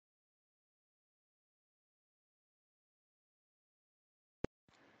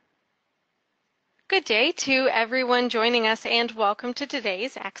Good day to everyone joining us and welcome to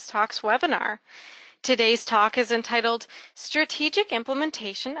today's X-Talks webinar. Today's talk is entitled Strategic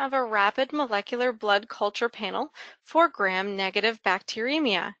Implementation of a Rapid Molecular Blood Culture Panel for Gram-Negative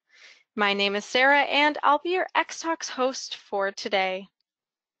Bacteremia. My name is Sarah and I'll be your X-Talks host for today.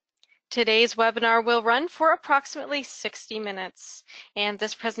 Today's webinar will run for approximately 60 minutes, and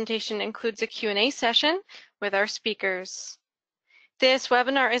this presentation includes a Q&A session with our speakers. This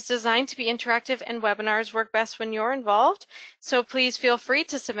webinar is designed to be interactive and webinars work best when you're involved, so please feel free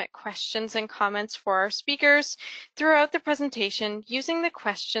to submit questions and comments for our speakers throughout the presentation using the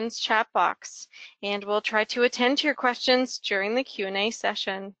questions chat box, and we'll try to attend to your questions during the Q&A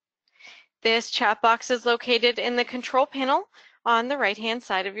session. This chat box is located in the control panel on the right-hand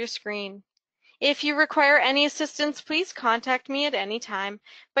side of your screen. If you require any assistance, please contact me at any time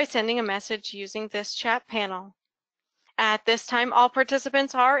by sending a message using this chat panel. At this time, all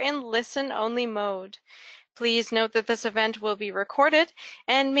participants are in listen-only mode. Please note that this event will be recorded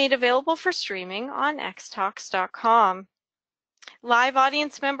and made available for streaming on xtalks.com. Live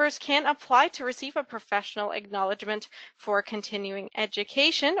audience members can apply to receive a professional acknowledgement for continuing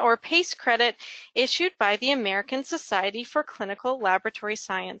education or PACE credit issued by the American Society for Clinical Laboratory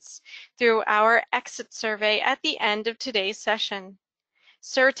Science through our exit survey at the end of today's session.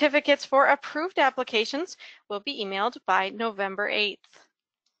 Certificates for approved applications will be emailed by November 8th.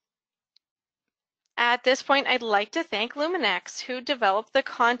 At this point, I'd like to thank Luminex, who developed the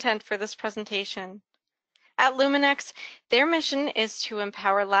content for this presentation. At Luminex, their mission is to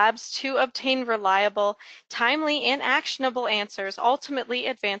empower labs to obtain reliable, timely, and actionable answers, ultimately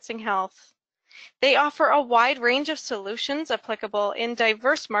advancing health. They offer a wide range of solutions applicable in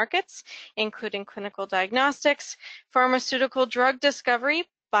diverse markets, including clinical diagnostics, pharmaceutical drug discovery,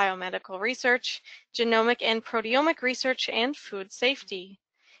 biomedical research, genomic and proteomic research, and food safety.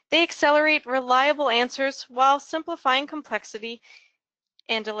 They accelerate reliable answers while simplifying complexity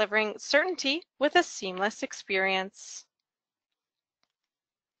and delivering certainty with a seamless experience.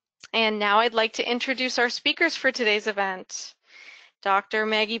 And now I'd like to introduce our speakers for today's event. Dr.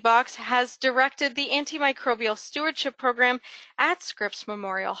 Maggie Box has directed the Antimicrobial Stewardship Program at Scripps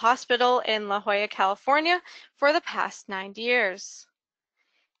Memorial Hospital in La Jolla, California for the past 9 years.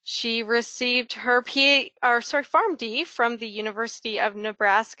 She received her PharmD from the University of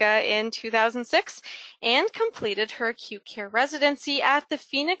Nebraska in 2006 and completed her acute care residency at the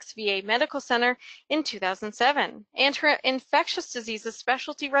Phoenix VA Medical Center in 2007 and her infectious diseases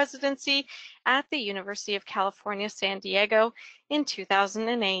specialty residency at the University of California, San Diego in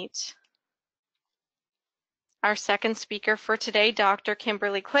 2008. Our second speaker for today, Dr.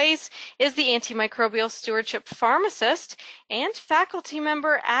 Kimberly Clays, is the antimicrobial stewardship pharmacist and faculty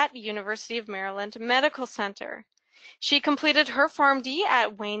member at University of Maryland Medical Center. She completed her PharmD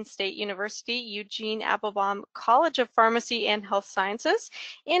at Wayne State University Eugene Applebaum College of Pharmacy and Health Sciences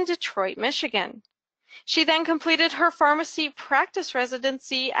in Detroit, Michigan. She then completed her pharmacy practice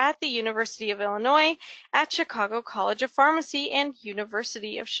residency at the University of Illinois at Chicago College of Pharmacy and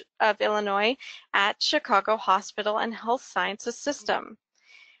University of Illinois at Chicago Hospital and Health Sciences System.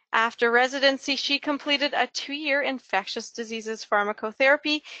 After residency, she completed a 2-year infectious diseases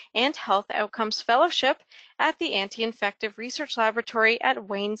pharmacotherapy and health outcomes fellowship at the Anti-Infective Research Laboratory at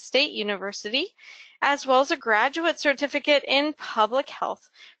Wayne State University, as well as a graduate certificate in public health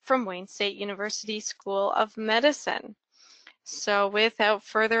from Wayne State University School of Medicine. So without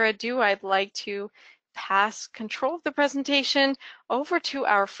further ado, I'd like to pass control of the presentation over to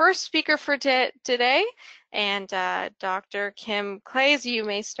our first speaker for today. And Dr. Kim Clays, you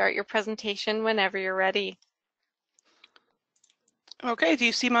may start your presentation whenever you're ready. Okay, do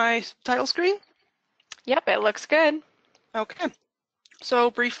you see my title screen? Yep, it looks good. Okay, so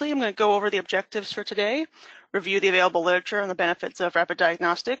briefly I'm going to go over the objectives for today, review the available literature on the benefits of rapid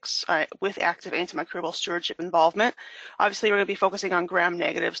diagnostics with active antimicrobial stewardship involvement. Obviously, we're going to be focusing on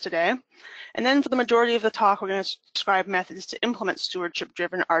gram-negatives today. And then for the majority of the talk, we're going to describe methods to implement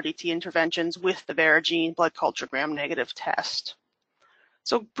stewardship-driven RDT interventions with the Verigene blood culture gram-negative test.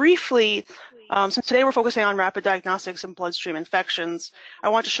 So briefly, since today we're focusing on rapid diagnostics and bloodstream infections, I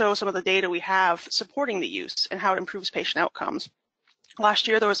want to show some of the data we have supporting the use and how it improves patient outcomes. Last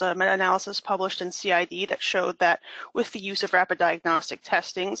year, there was a meta-analysis published in CID that showed that with the use of rapid diagnostic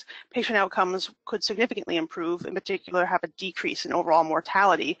testings, patient outcomes could significantly improve, in particular have a decrease in overall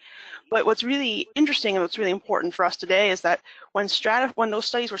mortality. But what's really interesting and what's really important for us today is that when those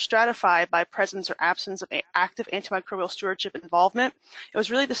studies were stratified by presence or absence of active antimicrobial stewardship involvement, it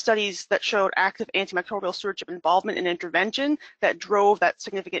was really the studies that showed active antimicrobial stewardship involvement in intervention that drove that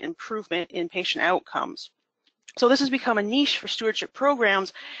significant improvement in patient outcomes. So this has become a niche for stewardship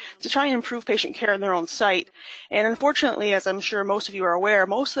programs to try and improve patient care in their own site. And unfortunately, as I'm sure most of you are aware,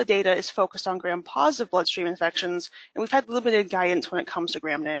 most of the data is focused on gram-positive bloodstream infections, and we've had limited guidance when it comes to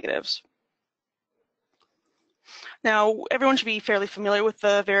gram-negatives. Now, everyone should be fairly familiar with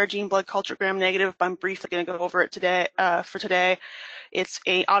the Veregene blood culture gram-negative, but I'm briefly going to go over it today. It's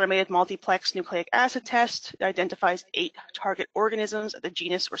an automated multiplex nucleic acid test that identifies 8 target organisms at the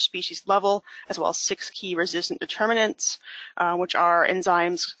genus or species level, as well as 6 key resistant determinants, which are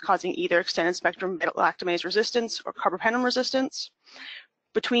enzymes causing either extended spectrum beta-lactamase resistance or carbapenem resistance.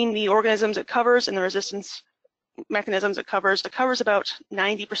 Between the organisms it covers and the resistance mechanisms it covers about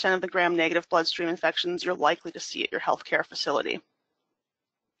 90% of the gram-negative bloodstream infections you're likely to see at your healthcare facility.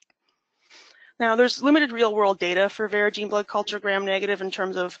 Now, there's limited real-world data for Veregene blood culture gram-negative in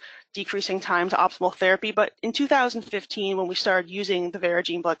terms of decreasing time to optimal therapy, but in 2015, when we started using the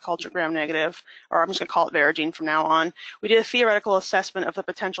Veregene blood culture gram-negative, or I'm just going to call it Veregene from now on, we did a theoretical assessment of the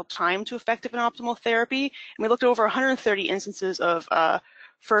potential time to effective and optimal therapy, and we looked at over 130 instances of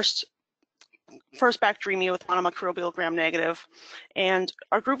first bacteremia with monomicrobial gram-negative. And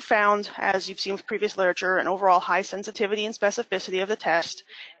our group found, as you've seen with previous literature, an overall high sensitivity and specificity of the test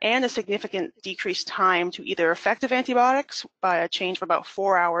and a significant decreased time to either effective antibiotics by a change of about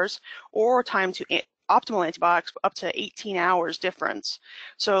 4 hours or time to optimal antibiotics up to 18 hours difference.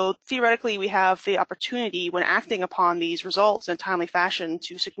 So theoretically, we have the opportunity when acting upon these results in a timely fashion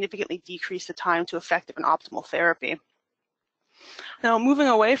to significantly decrease the time to effective and optimal therapy. Now, moving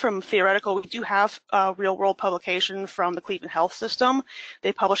away from theoretical, we do have a real-world publication from the Cleveland Health System.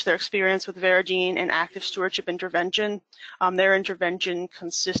 They published their experience with Veregene and active stewardship intervention. Their intervention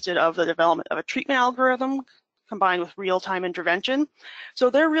consisted of the development of a treatment algorithm combined with real-time intervention. So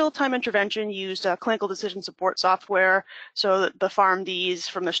their real-time intervention used clinical decision support software so that the PharmDs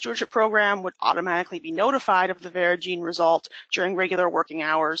from the stewardship program would automatically be notified of the Veregene result during regular working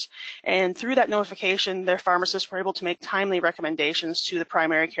hours. And through that notification, their pharmacists were able to make timely recommendations to the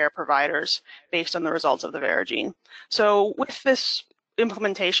primary care providers based on the results of the Veregene. So with this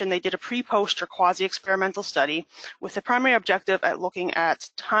implementation, they did a pre-post or quasi-experimental study with the primary objective at looking at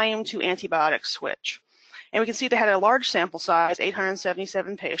time to antibiotic switch. And we can see they had a large sample size,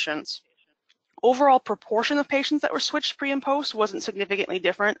 877 patients. Overall proportion of patients that were switched pre and post wasn't significantly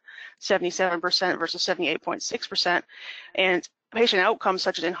different, 77% versus 78.6%. And patient outcomes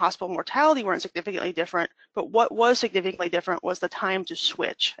such as in-hospital mortality weren't significantly different, but what was significantly different was the time to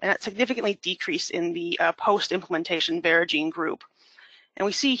switch, and that significantly decreased in the post-implementation Veregene group. And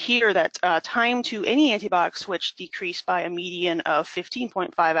we see here that time to any antibiotic switch decreased by a median of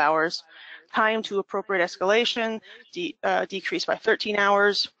 15.5 hours. Time to appropriate escalation decreased by 13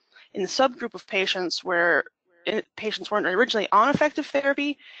 hours. In the subgroup of patients where patients weren't originally on effective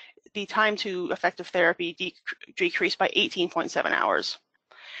therapy, the time to effective therapy decreased by 18.7 hours.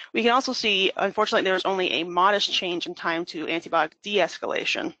 We can also see, unfortunately, there was only a modest change in time to antibiotic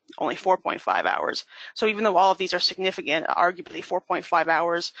de-escalation, only 4.5 hours. So even though all of these are significant, arguably 4.5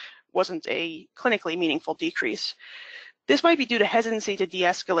 hours wasn't a clinically meaningful decrease. This might be due to hesitancy to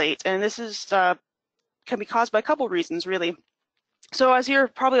de-escalate, and this is can be caused by a couple reasons, really. So as you're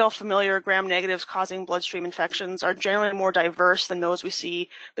probably all familiar, gram-negatives causing bloodstream infections are generally more diverse than those we see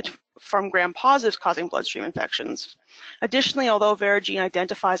from gram-positives causing bloodstream infections. Additionally, although Veregene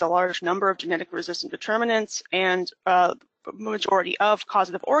identifies a large number of genetic resistant determinants and majority of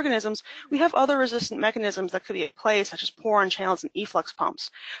causative organisms, we have other resistant mechanisms that could be at play, such as poron channels and efflux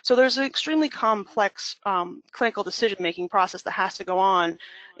pumps. So there's an extremely complex clinical decision-making process that has to go on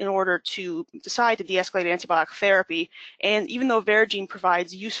in order to decide to de-escalate antibiotic therapy. And even though Veregene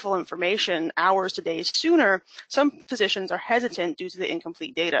provides useful information hours to days sooner, some physicians are hesitant due to the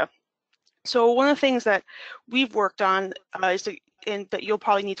incomplete data. So one of the things that we've worked on and that you'll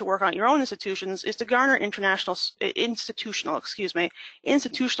probably need to work on at your own institutions is to garner institutional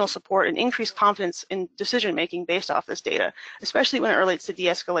support and increase confidence in decision-making based off this data, especially when it relates to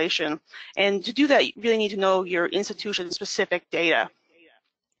de-escalation. And to do that, you really need to know your institution-specific data.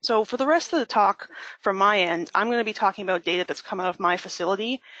 So for the rest of the talk from my end, I'm going to be talking about data that's come out of my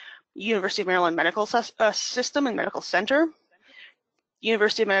facility, University of Maryland Medical System and Medical Center.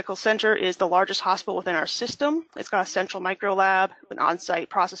 University Medical Center is the largest hospital within our system. It's got a central micro lab with on-site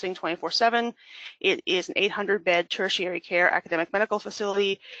processing 24/7. It is an 800-bed tertiary care academic medical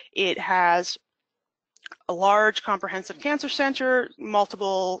facility. It has a large comprehensive cancer center,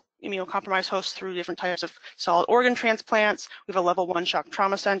 multiple immunocompromised hosts through different types of solid organ transplants. We have a level 1 shock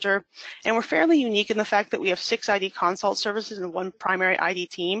trauma center, and we're fairly unique in the fact that we have 6 ID consult services and 1 primary ID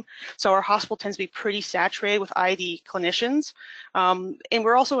team. So our hospital tends to be pretty saturated with ID clinicians. And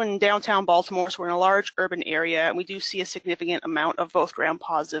we're also in downtown Baltimore, so we're in a large urban area, and we do see a significant amount of both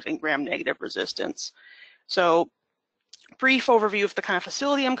gram-positive and gram-negative resistance. So brief overview of the kind of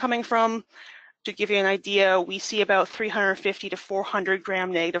facility I'm coming from. To give you an idea, we see about 350 to 400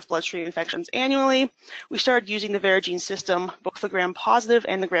 gram-negative bloodstream infections annually. We started using the Veregene system, both the gram-positive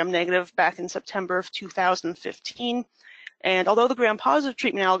and the gram-negative, back in September of 2015. And although the gram-positive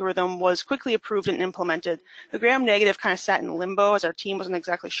treatment algorithm was quickly approved and implemented, the gram-negative kind of sat in limbo as our team wasn't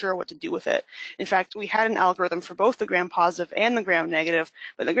exactly sure what to do with it. In fact, we had an algorithm for both the gram-positive and the gram-negative,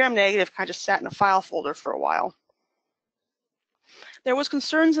 but the gram-negative kind of just sat in a file folder for a while. There was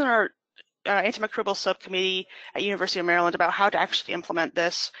concerns in our antimicrobial subcommittee at University of Maryland about how to actually implement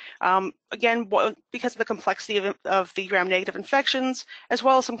this. Again, because of the complexity of the gram-negative infections, as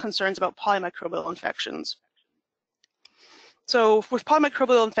well as some concerns about polymicrobial infections. So with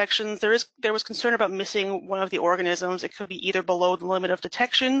polymicrobial infections, there was concern about missing one of the organisms. It could be either below the limit of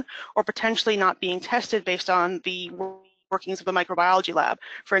detection or potentially not being tested based on the workings of the microbiology lab.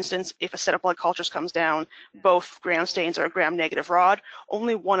 For instance, if a set of blood cultures comes down, both gram stains are a gram-negative rod,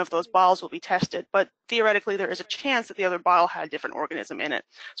 only one of those bottles will be tested, but theoretically there is a chance that the other bottle had a different organism in it.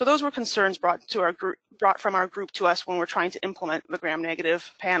 So those were concerns brought from our group to us when we're trying to implement the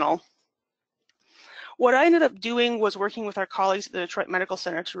gram-negative panel. What I ended up doing was working with our colleagues at the Detroit Medical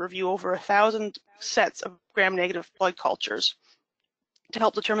Center to review over 1,000 sets of gram-negative blood cultures to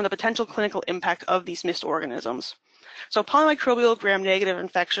help determine the potential clinical impact of these missed organisms. So polymicrobial gram-negative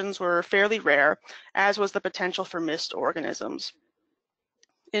infections were fairly rare, as was the potential for missed organisms.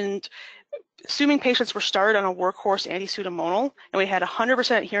 And assuming patients were started on a workhorse anti-pseudomonal and we had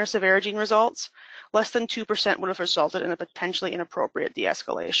 100% adherence to Veregene results, less than 2% would have resulted in a potentially inappropriate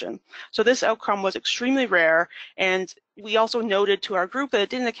de-escalation. So this outcome was extremely rare, and we also noted to our group that it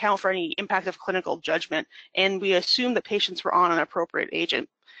didn't account for any impact of clinical judgment, and we assumed that patients were on an appropriate agent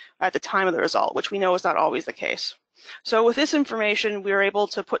at the time of the result, which we know is not always the case. So with this information, we were able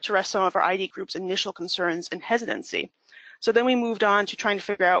to put to rest some of our ID group's initial concerns and hesitancy. So then we moved on to trying to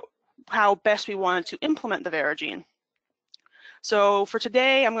figure out how best we wanted to implement the Veregene. So for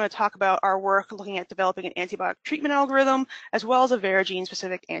today, I'm going to talk about our work looking at developing an antibiotic treatment algorithm, as well as a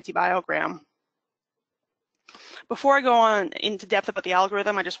Veregene-specific antibiogram. Before I go on into depth about the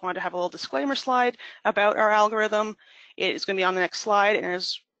algorithm, I just wanted to have a little disclaimer slide about our algorithm. It is going to be on the next slide and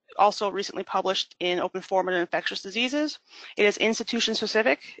is also recently published in Open Forum on Infectious Diseases. It is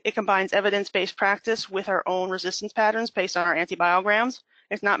institution-specific. It combines evidence-based practice with our own resistance patterns based on our antibiograms.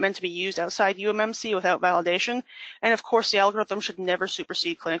 It's not meant to be used outside UMMC without validation. And of course, the algorithm should never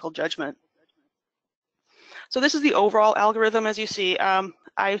supersede clinical judgment. So this is the overall algorithm, as you see.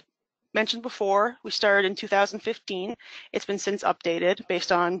 I mentioned before, we started in 2015. It's been since updated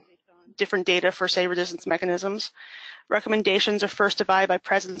based on different data for, say, resistance mechanisms. Recommendations are first divided by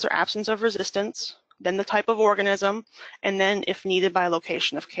presence or absence of resistance, then the type of organism, and then, if needed, by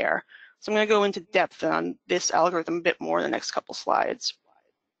location of care. So I'm going to go into depth on this algorithm a bit more in the next couple slides.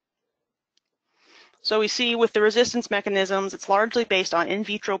 So we see with the resistance mechanisms, it's largely based on in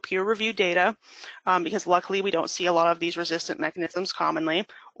vitro peer-reviewed data, because luckily we don't see a lot of these resistant mechanisms commonly,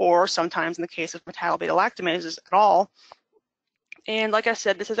 or sometimes in the case of metallo-beta-lactamases at all. And like I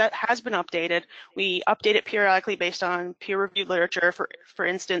said, this has been updated. We update it periodically based on peer-reviewed literature. For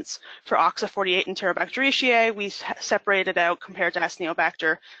instance, for OXA48 and Enterobacteriaceae, we separated out compared to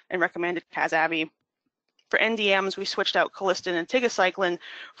Acinetobacter and recommended Cas-Avi. For NDMs, we switched out colistin and tigecycline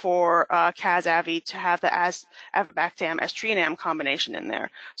for Cas-Avi to have the avibactam-aztreonam combination in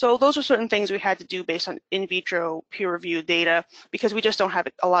there. So those are certain things we had to do based on in vitro peer-reviewed data because we just don't have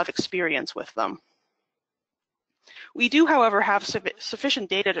a lot of experience with them. We do, however, have sufficient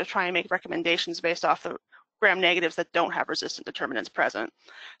data to try and make recommendations based off the gram-negatives that don't have resistant determinants present.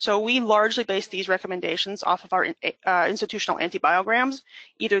 So we largely base these recommendations off of our institutional antibiograms,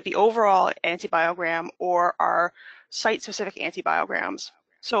 either the overall antibiogram or our site-specific antibiograms.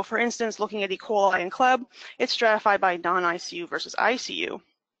 So for instance, looking at E. coli and Kleb, it's stratified by non-ICU versus ICU.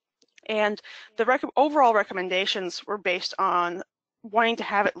 And the overall recommendations were based on wanting to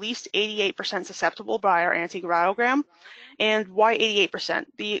have at least 88% susceptible by our antivirogram. And why 88%?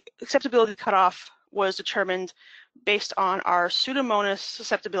 The acceptability cutoff was determined based on our Pseudomonas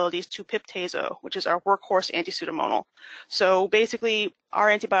susceptibilities to piptazo, which is our workhorse anti-pseudomonal. So basically, our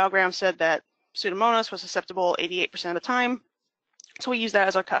antibiogram said that Pseudomonas was susceptible 88% of the time, So we use that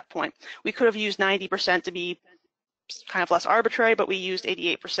as our cut point. We could have used 90% to be kind of less arbitrary, but we used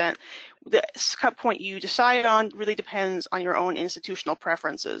 88%. The cut point you decide on really depends on your own institutional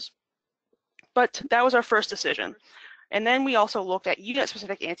preferences. But that was our first decision. And then we also looked at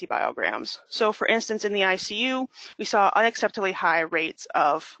unit-specific antibiograms. So for instance, in the ICU, we saw unacceptably high rates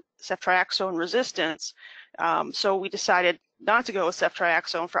of ceftriaxone resistance. So we decided not to go with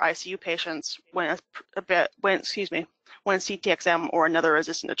ceftriaxone for ICU patients when CTXM or another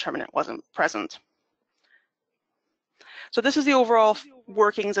resistant determinant wasn't present. So this is the overall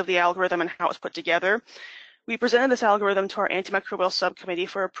workings of the algorithm and how it's put together. We presented this algorithm to our antimicrobial subcommittee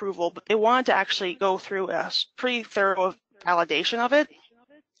for approval, but they wanted to actually go through a pretty thorough validation of it.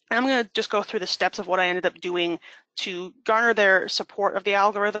 And I'm going to just go through the steps of what I ended up doing to garner their support of the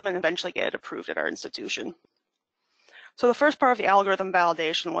algorithm and eventually get it approved at our institution. So the first part of the algorithm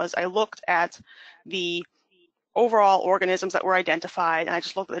validation was I looked at the overall organisms that were identified, and I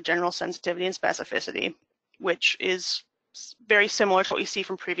just looked at the general sensitivity and specificity, which is very similar to what you see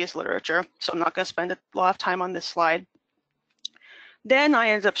from previous literature, so I'm not going to spend a lot of time on this slide. Then I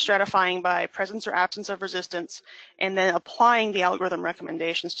ended up stratifying by presence or absence of resistance, and then applying the algorithm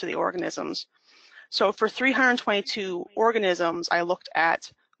recommendations to the organisms. So for 322 organisms, I looked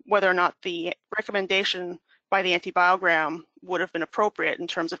at whether or not the recommendation by the antibiogram would have been appropriate in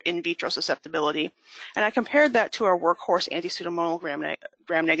terms of in vitro susceptibility. And I compared that to our workhorse anti-pseudomonal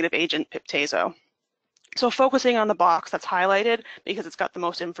gram-negative agent, piptazo. So focusing on the box that's highlighted because it's got the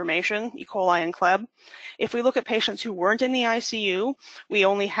most information, E. coli and Kleb. If we look at patients who weren't in the ICU, we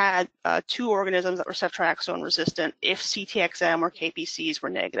only had 2 organisms that were ceftriaxone resistant if CTXM or KPCs were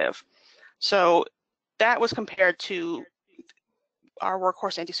negative. So that was compared to our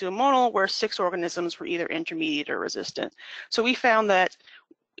workhorse anti-pseudomonal, where 6 organisms were either intermediate or resistant. So we found that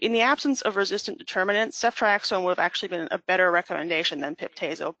in the absence of resistant determinants, ceftriaxone would have actually been a better recommendation than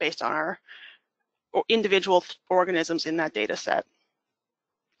piptazo based on our individual organisms in that data set.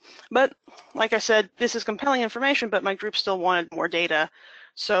 But like I said, this is compelling information, but my group still wanted more data.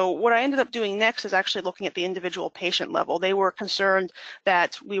 So what I ended up doing next is actually looking at the individual patient level. They were concerned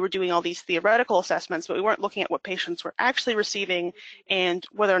that we were doing all these theoretical assessments, but we weren't looking at what patients were actually receiving and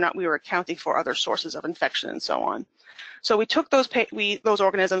whether or not we were accounting for other sources of infection and so on. So we took those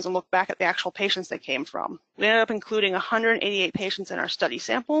organisms and looked back at the actual patients they came from. We ended up including 188 patients in our study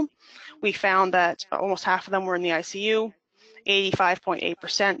sample. We found that almost half of them were in the ICU.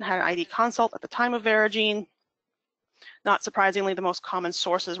 85.8% had an ID consult at the time of Veregene. Not surprisingly, the most common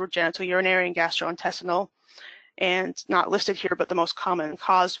sources were genitourinary and gastrointestinal. And not listed here, but the most common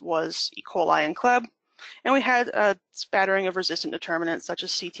cause was E. coli and Kleb. And we had a spattering of resistant determinants such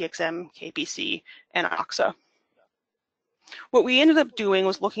as CTXM, KPC, and OXA. What we ended up doing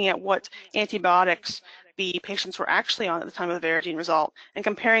was looking at what antibiotics the patients were actually on at the time of the Veregene result and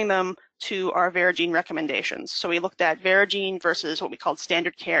comparing them to our Veregene recommendations. So we looked at Veregene versus what we called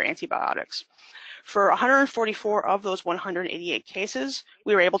standard care antibiotics. For 144 of those 188 cases,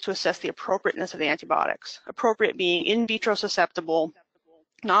 we were able to assess the appropriateness of the antibiotics, appropriate being in vitro susceptible,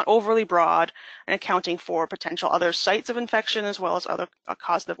 not overly broad, and accounting for potential other sites of infection as well as other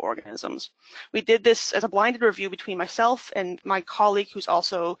causative organisms. We did this as a blinded review between myself and my colleague, who's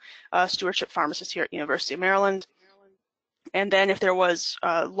also a stewardship pharmacist here at University of Maryland. And then if there was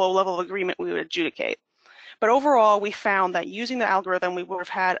a low level of agreement, we would adjudicate. But overall, we found that using the algorithm, we would have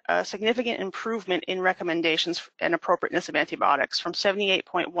had a significant improvement in recommendations and appropriateness of antibiotics from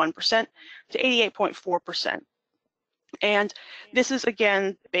 78.1% to 88.4%. And this is,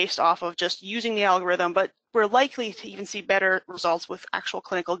 again, based off of just using the algorithm, but we're likely to even see better results with actual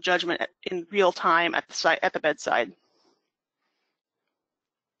clinical judgment in real time at the bedside.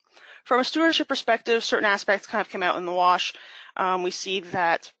 From a stewardship perspective, certain aspects kind of came out in the wash. We see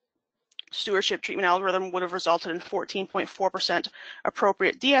that stewardship treatment algorithm would have resulted in 14.4%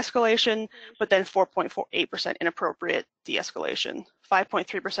 appropriate de-escalation, but then 4.48% inappropriate de-escalation,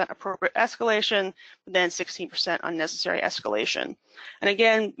 5.3% appropriate escalation, but then 16% unnecessary escalation. And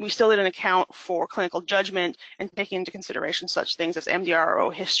again, we still didn't account for clinical judgment and taking into consideration such things as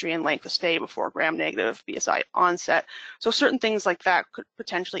MDRO history and length of stay before gram-negative BSI onset. So certain things like that could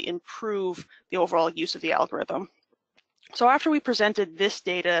potentially improve the overall use of the algorithm. So after we presented this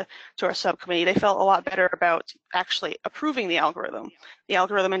data to our subcommittee, they felt a lot better about actually approving the algorithm. The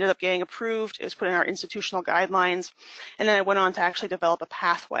algorithm ended up getting approved, it was put in our institutional guidelines, and then it went on to actually develop a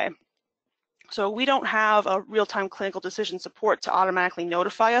pathway. So we don't have a real-time clinical decision support to automatically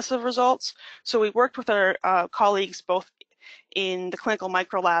notify us of results. So we worked with our colleagues both in the clinical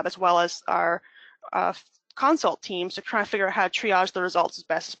microlab as well as our consult teams to try to figure out how to triage the results as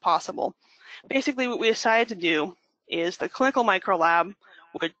best as possible. Basically, what we decided to do is the clinical microlab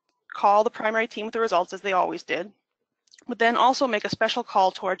would call the primary team with the results, as they always did, would then also make a special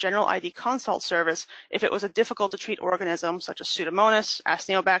call to our general ID consult service if it was a difficult to treat organism such as Pseudomonas,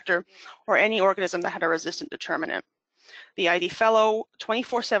 Acinetobacter, or any organism that had a resistant determinant. The ID fellow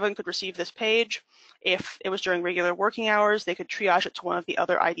 24/7 could receive this page. If it was during regular working hours, they could triage it to one of the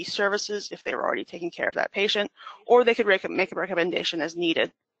other ID services if they were already taking care of that patient, or they could make a recommendation as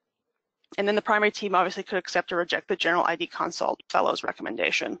needed. And then the primary team obviously could accept or reject the general ID consult fellow's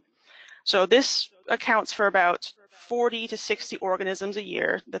recommendation. So this accounts for about 40 to 60 organisms a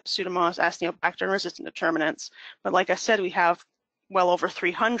year, the Pseudomonas, Acinetobacter, and resistant determinants. But like I said, we have well over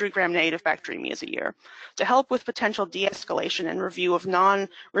 300 gram-negative bacteremias a year. To help with potential de-escalation and review of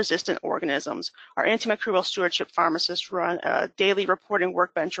non-resistant organisms, our antimicrobial stewardship pharmacists run a daily reporting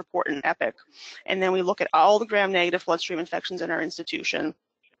workbench report in EPIC. And then we look at all the gram-negative bloodstream infections in our institution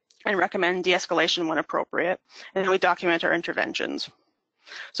and recommend de-escalation when appropriate. And then we document our interventions.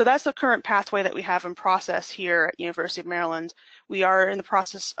 So that's the current pathway that we have in process here at University of Maryland. We are in the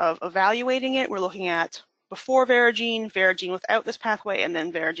process of evaluating it. We're looking at before Veregene, Veregene without this pathway, and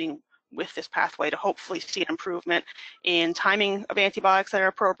then Veregene with this pathway to hopefully see an improvement in timing of antibiotics that are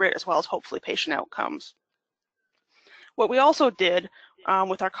appropriate, as well as hopefully patient outcomes. What we also did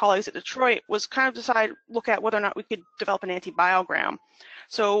with our colleagues at Detroit was kind of look at whether or not we could develop an antibiogram.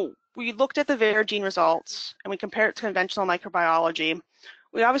 So we looked at the Veregene results and we compared it to conventional microbiology.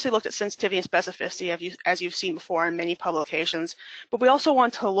 We obviously looked at sensitivity and specificity, as you've seen before in many publications, but we also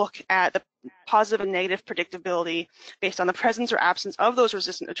want to look at the positive and negative predictability based on the presence or absence of those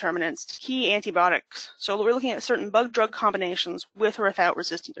resistant determinants to key antibiotics. So we're looking at certain bug-drug combinations with or without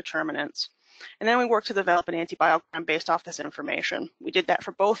resistant determinants. And then we worked to develop an antibiogram based off this information. We did that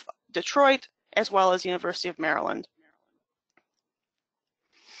for both Detroit as well as University of Maryland.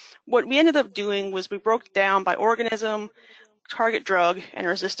 What we ended up doing was we broke it down by organism, target drug, and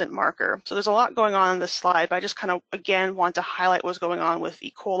resistant marker. So there's a lot going on in this slide, but I just kind of, again, want to highlight what's going on with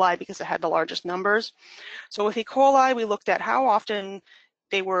E. coli because it had the largest numbers. So with E. coli, we looked at how often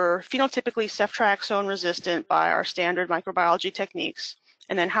they were phenotypically ceftriaxone resistant by our standard microbiology techniques,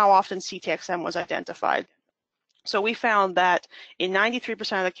 and then how often CTXM was identified. So we found that in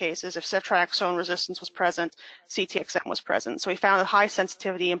 93% of the cases, if ceftriaxone resistance was present, CTXM was present. So we found a high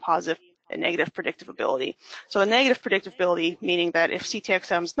sensitivity and positive and negative predictability. So the negative predictability, meaning that if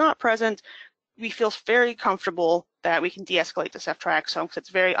CTXM is not present, we feel very comfortable that we can de-escalate to ceftriaxone because it's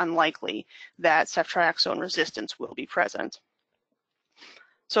very unlikely that ceftriaxone resistance will be present.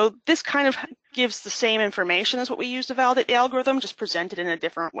 So this kind of gives the same information as what we use to validate the algorithm, just presented in a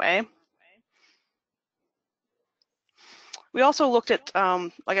different way. We also looked at,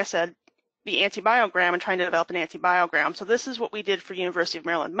 like I said, the antibiogram and trying to develop an antibiogram. So this is what we did for University of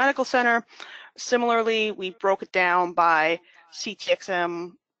Maryland Medical Center. Similarly, we broke it down by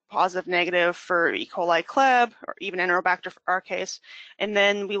CTXM positive, negative for E. coli Kleb, or even Enterobacter for our case. And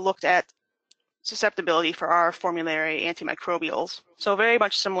then we looked at susceptibility for our formulary antimicrobials. So very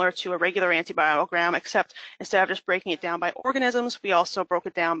much similar to a regular antibiogram, except instead of just breaking it down by organisms, we also broke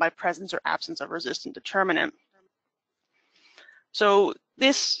it down by presence or absence of resistant determinant. So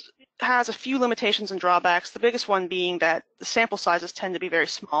this has a few limitations and drawbacks, the biggest one being that the sample sizes tend to be very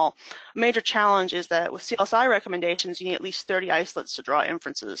small. A major challenge is that with CLSI recommendations, you need at least 30 isolates to draw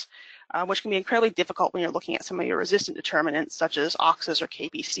inferences, which can be incredibly difficult when you're looking at some of your resistant determinants, such as OXAs or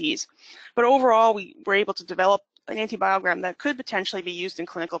KBCs. But overall, we were able to develop an antibiogram that could potentially be used in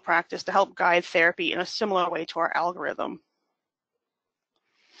clinical practice to help guide therapy in a similar way to our algorithm.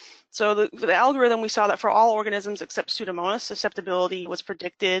 So the algorithm, we saw that for all organisms except Pseudomonas, susceptibility was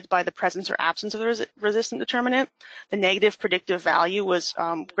predicted by the presence or absence of the resistant determinant. The negative predictive value was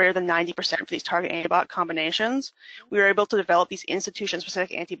greater than 90% for these target antibiotic combinations. We were able to develop these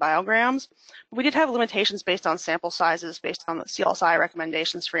institution-specific antibiograms, but we did have limitations based on sample sizes, based on the CLSI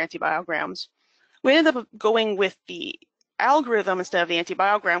recommendations for antibiograms. We ended up going with the algorithm instead of the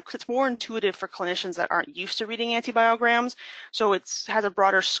antibiogram because it's more intuitive for clinicians that aren't used to reading antibiograms, so it has a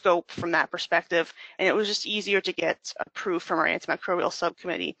broader scope from that perspective, and it was just easier to get approved from our antimicrobial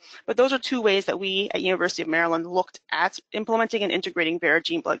subcommittee. But those are two ways that we at University of Maryland looked at implementing and integrating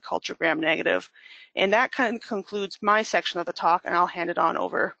Veregene blood culture gram-negative. And that kind of concludes my section of the talk, and I'll hand it on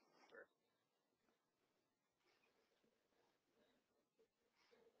over.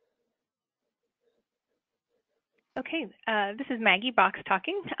 Okay, this is Maggie Box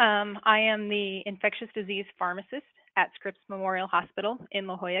talking. I am the infectious disease pharmacist at Scripps Memorial Hospital in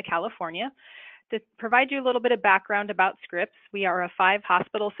La Jolla, California. To provide you a little bit of background about Scripps, we are a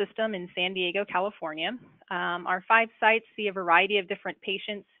 5-hospital system in San Diego, California. Our 5 sites see a variety of different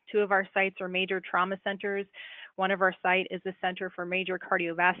patients. 2 of our sites are major trauma centers. One of our sites is the Center for Major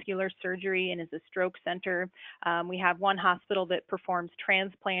Cardiovascular Surgery and is a stroke center. We have one hospital that performs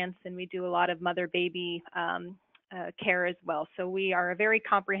transplants, and we do a lot of mother-baby care as well. So we are a very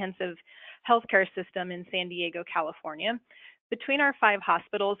comprehensive healthcare system in San Diego, California. Between our 5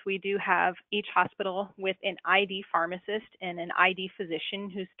 hospitals, we do have each hospital with an ID pharmacist and an ID physician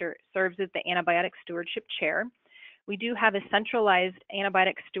who serves as the antibiotic stewardship chair. We do have a centralized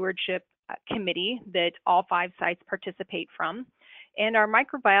antibiotic stewardship committee that all 5 sites participate from. And our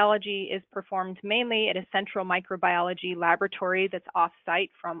microbiology is performed mainly at a central microbiology laboratory that's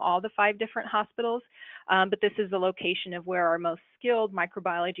off-site from all the 5 different hospitals. But this is the location of where our most skilled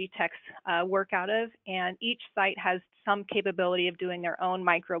microbiology techs work out of. And each site has some capability of doing their own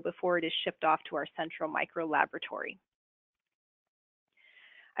micro before it is shipped off to our central micro laboratory.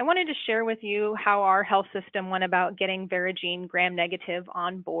 I wanted to share with you how our health system went about getting Veregene gram-negative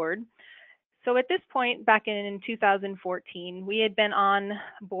on board. So at this point, back in 2014, we had been on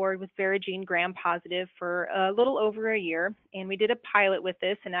board with Veregene gram-positive for a little over a year, and we did a pilot with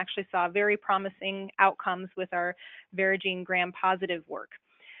this and actually saw very promising outcomes with our Veregene gram-positive work.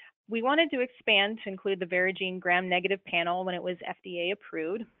 We wanted to expand to include the Veregene gram-negative panel when it was FDA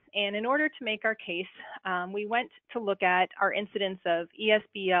approved. And in order to make our case, we went to look at our incidence of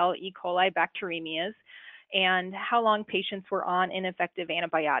ESBL, E. coli bacteremias, and how long patients were on ineffective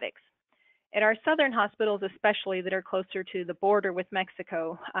antibiotics. At our southern hospitals, especially that are closer to the border with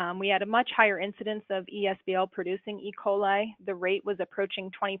Mexico, we had a much higher incidence of ESBL producing E. coli. The rate was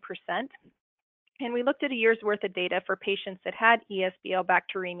approaching 20%. And we looked at a year's worth of data for patients that had ESBL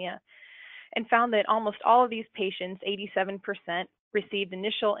bacteremia and found that almost all of these patients, 87%, received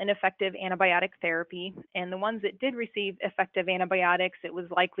initial ineffective antibiotic therapy. And the ones that did receive effective antibiotics, it was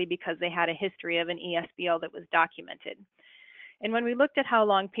likely because they had a history of an ESBL that was documented. And when we looked at how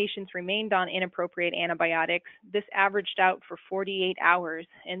long patients remained on inappropriate antibiotics, this averaged out for 48 hours,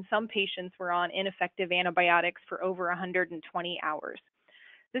 and some patients were on ineffective antibiotics for over 120 hours.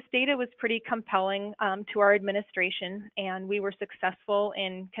 This data was pretty compelling to our administration, and we were successful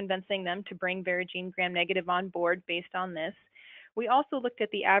in convincing them to bring Veregene gram-negative on board based on this. We also looked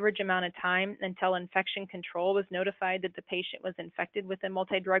at the average amount of time until infection control was notified that the patient was infected with a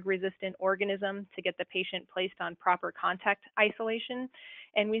multidrug-resistant organism to get the patient placed on proper contact isolation.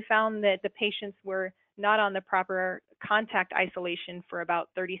 And we found that the patients were not on the proper contact isolation for about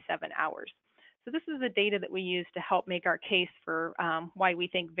 37 hours. So this is the data that we use to help make our case for why we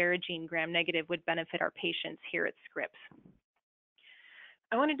think Veregene gram-negative would benefit our patients here at Scripps.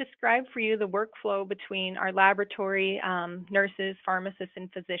 I want to describe for you the workflow between our laboratory nurses, pharmacists, and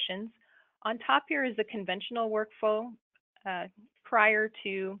physicians. On top here is the conventional workflow prior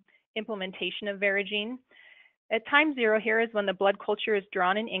to implementation of Veregene. At time 0 here is when the blood culture is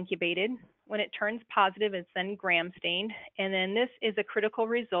drawn and incubated. When it turns positive, it's then gram stained. And then this is a critical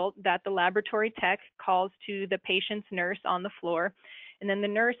result that the laboratory tech calls to the patient's nurse on the floor. And then the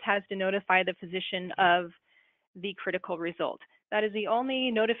nurse has to notify the physician of the critical result. That is the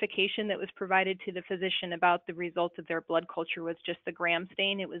only notification that was provided to the physician about the results of their blood culture was just the gram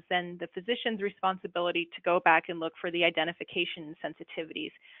stain. It was then the physician's responsibility to go back and look for the identification and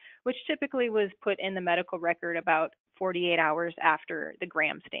sensitivities, which typically was put in the medical record about 48 hours after the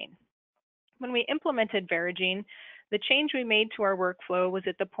gram stain. When we implemented Veregene, the change we made to our workflow was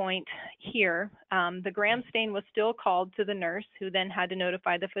at the point here. The gram stain was still called to the nurse, who then had to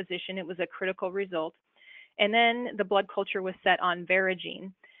notify the physician it was a critical result. And then the blood culture was set on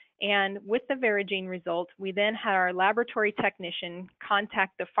Veregene. And with the Veregene result, we then had our laboratory technician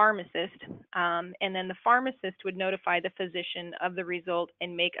contact the pharmacist, and then the pharmacist would notify the physician of the result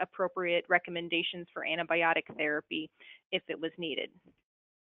and make appropriate recommendations for antibiotic therapy if it was needed.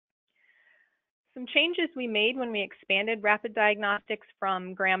 Some changes we made when we expanded rapid diagnostics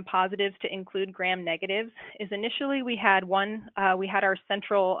from gram positives to include gram negatives is initially we had our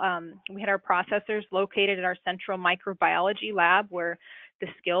processors located at our central microbiology lab where the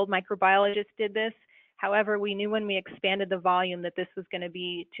skilled microbiologists did this. However, we knew when we expanded the volume that this was going to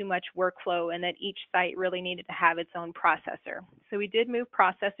be too much workflow and that each site really needed to have its own processor. So we did move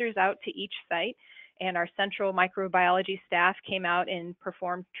processors out to each site, and our central microbiology staff came out and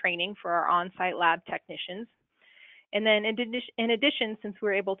performed training for our on-site lab technicians. And then in addition, since we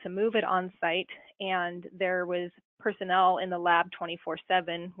were able to move it on-site and there was personnel in the lab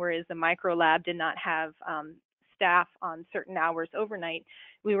 24/7, whereas the micro lab did not have staff on certain hours overnight,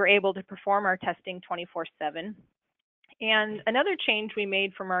 we were able to perform our testing 24/7. And another change we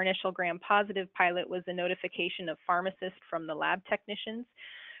made from our initial gram positive pilot was the notification of pharmacists from the lab technicians.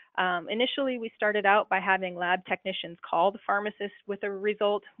 Initially, we started out by having lab technicians call the pharmacist with a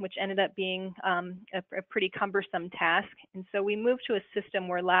result, which ended up being a pretty cumbersome task. And so we moved to a system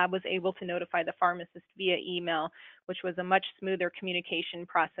where lab was able to notify the pharmacist via email, which was a much smoother communication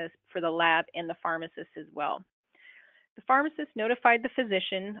process for the lab and the pharmacist as well. The pharmacist notified the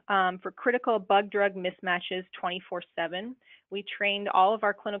physician for critical bug-drug mismatches 24/7. We trained all of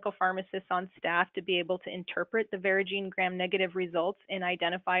our clinical pharmacists on staff to be able to interpret the Veregene gram-negative results and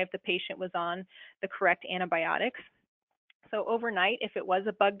identify if the patient was on the correct antibiotics. So overnight, if it was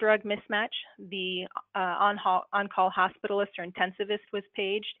a bug-drug mismatch, the on-call hospitalist or intensivist was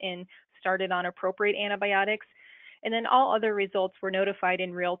paged and started on appropriate antibiotics. And then all other results were notified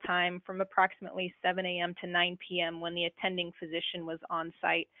in real time from approximately 7 a.m. to 9 p.m. when the attending physician was on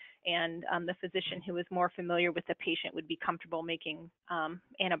site, and the physician who was more familiar with the patient would be comfortable making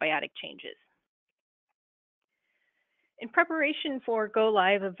antibiotic changes. In preparation for go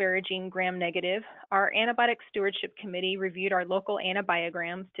live of Veregene gram-negative, our antibiotic stewardship committee reviewed our local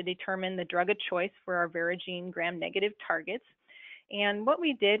antibiograms to determine the drug of choice for our Veregene gram-negative targets. And what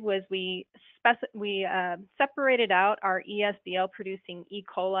we did was we separated out our ESBL producing E.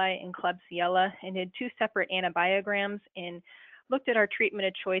 coli and Klebsiella and did two separate antibiograms and looked at our treatment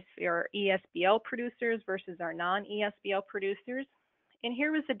of choice for our ESBL producers versus our non-ESBL producers. And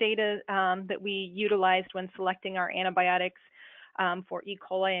here was the data that we utilized when selecting our antibiotics for E.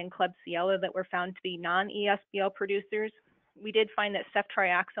 coli and Klebsiella that were found to be non-ESBL producers. We did find that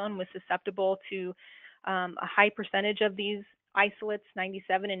ceftriaxone was susceptible to a high percentage of these isolates,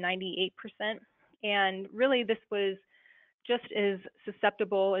 97 and 98%. And really this was just as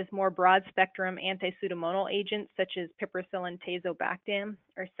susceptible as more broad spectrum anti-pseudomonal agents such as piperacillin tazobactam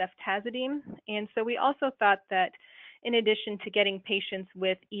or ceftazidime. And so we also thought that in addition to getting patients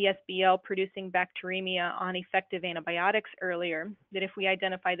with ESBL producing bacteremia on effective antibiotics earlier, that if we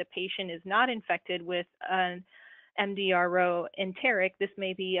identify the patient is not infected with an MDRO enteric, this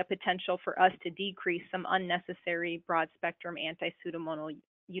may be a potential for us to decrease some unnecessary broad-spectrum anti-pseudomonal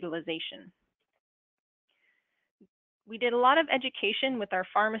utilization. We did a lot of education with our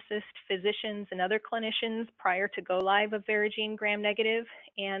pharmacists, physicians, and other clinicians prior to go live of Veregene gram-negative,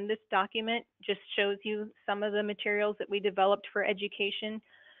 and this document just shows you some of the materials that we developed for education.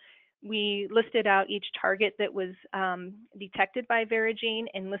 We listed out each target that was detected by Veregene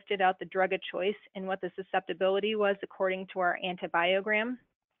and listed out the drug of choice and what the susceptibility was according to our antibiogram.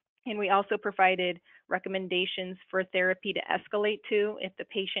 And we also provided recommendations for therapy to escalate to if the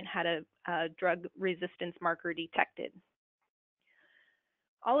patient had a drug resistance marker detected.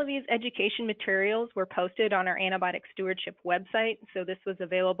 All of these education materials were posted on our antibiotic stewardship website. So this was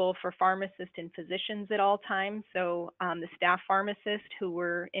available for pharmacists and physicians at all times. So the staff pharmacists who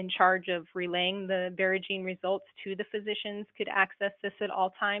were in charge of relaying the Veregene results to the physicians could access this at all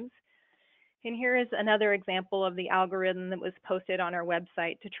times. And here is another example of the algorithm that was posted on our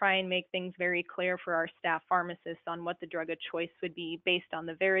website to try and make things very clear for our staff pharmacists on what the drug of choice would be based on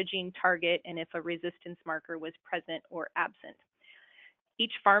the Veregene target and if a resistance marker was present or absent.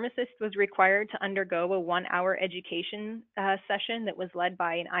 Each pharmacist was required to undergo a 1-hour education session that was led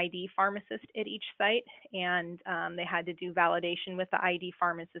by an ID pharmacist at each site, and they had to do validation with the ID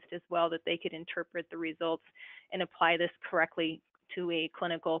pharmacist as well that they could interpret the results and apply this correctly to a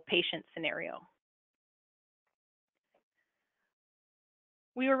clinical patient scenario.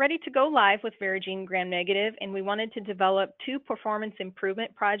 We were ready to go live with Veregene gram-negative, and we wanted to develop 2 performance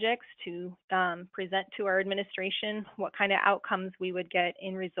improvement projects to present to our administration what kind of outcomes we would get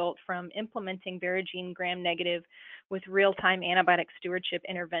in result from implementing Veregene gram-negative with real-time antibiotic stewardship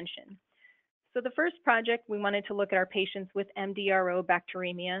intervention. So the first project, we wanted to look at our patients with MDRO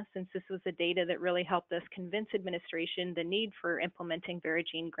bacteremia, since this was the data that really helped us convince administration the need for implementing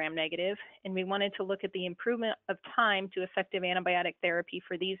Veregene gram-negative. And we wanted to look at the improvement of time to effective antibiotic therapy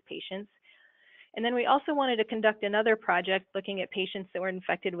for these patients. And then we also wanted to conduct another project looking at patients that were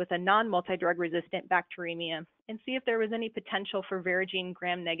infected with a non-multidrug-resistant bacteremia and see if there was any potential for Veregene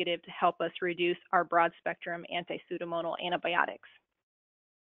gram-negative to help us reduce our broad-spectrum anti-pseudomonal antibiotics.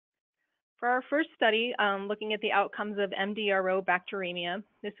 For our first study, looking at the outcomes of MDRO bacteremia,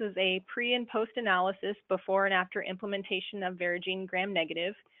 this was a pre and post analysis before and after implementation of Veregene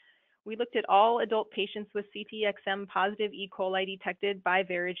gram-negative. We looked at all adult patients with CTXM positive E. coli detected by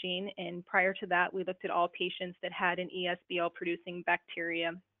Veregene, and prior to that, we looked at all patients that had an ESBL producing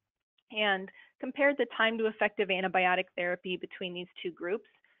bacteria and compared the time to effective antibiotic therapy between these 2 groups.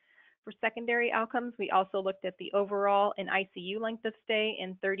 For secondary outcomes, we also looked at the overall and ICU length of stay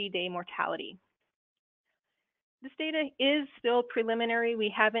and 30-day mortality. This data is still preliminary.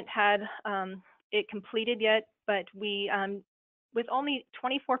 We haven't had it completed yet, but we with only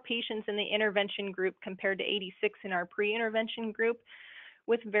 24 patients in the intervention group compared to 86 in our pre-intervention group,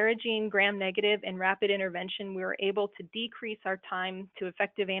 with Veregene gram-negative and rapid intervention, we were able to decrease our time to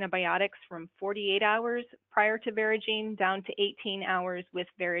effective antibiotics from 48 hours prior to Veregene down to 18 hours with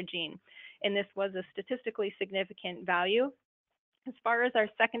Veregene. And this was a statistically significant value. As far as our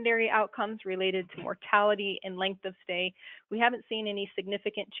secondary outcomes related to mortality and length of stay, we haven't seen any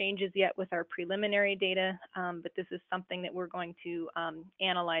significant changes yet with our preliminary data, but this is something that we're going to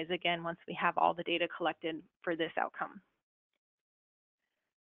analyze again once we have all the data collected for this outcome.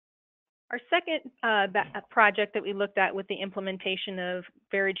 Our second project that we looked at with the implementation of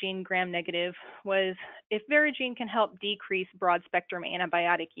Veregene gram-negative was if Veregene can help decrease broad-spectrum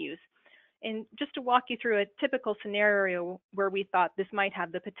antibiotic use. And just to walk you through a typical scenario where we thought this might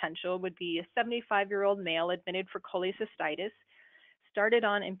have the potential would be a 75-year-old male admitted for cholecystitis, started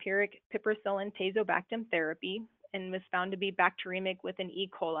on empiric piperacillin tazobactam therapy, and was found to be bacteremic with an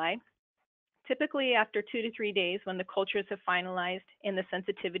E. coli. Typically, after 2 to 3 days, when the cultures have finalized and the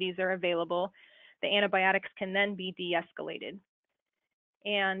sensitivities are available, the antibiotics can then be de-escalated.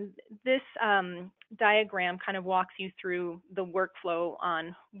 And this diagram kind of walks you through the workflow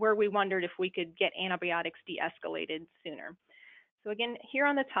on where we wondered if we could get antibiotics de-escalated sooner. So again, here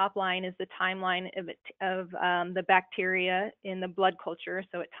on the top line is the timeline of the bacteria in the blood culture.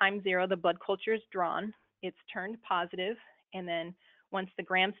 So at time 0, the blood culture is drawn, it's turned positive, and then once the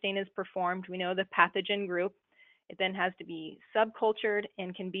gram stain is performed, we know the pathogen group. It then has to be subcultured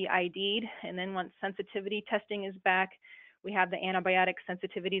and can be ID'd. And then once sensitivity testing is back, we have the antibiotic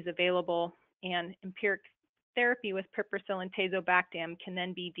sensitivities available, and empiric therapy with piperacillin tazobactam can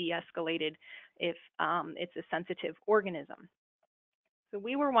then be de-escalated if it's a sensitive organism. So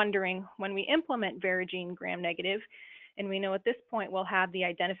we were wondering, when we implement Veregene gram-negative, and we know at this point we'll have the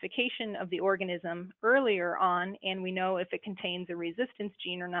identification of the organism earlier on, and we know if it contains a resistance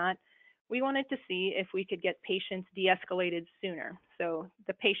gene or not, we wanted to see if we could get patients de-escalated sooner. So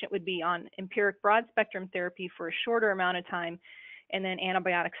the patient would be on empiric broad-spectrum therapy for a shorter amount of time, and then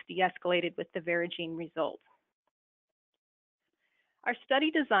antibiotics de-escalated with the Veregene result. Our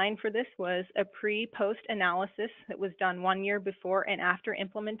study design for this was a pre-post analysis that was done 1 year before and after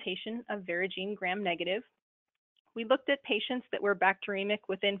implementation of Veregene gram-negative. We looked at patients that were bacteremic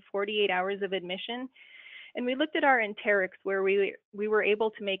within 48 hours of admission, and we looked at our enterics where we were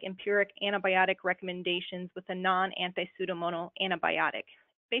able to make empiric antibiotic recommendations with a non-anti-Pseudomonal antibiotic.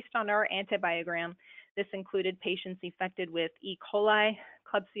 Based on our antibiogram, this included patients infected with E. coli,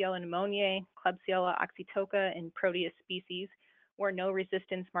 Klebsiella pneumoniae, Klebsiella oxytoca, and Proteus species, where no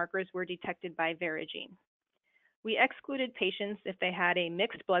resistance markers were detected by Veregene. We excluded patients if they had a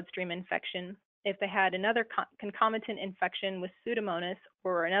mixed bloodstream infection, if they had another concomitant infection with Pseudomonas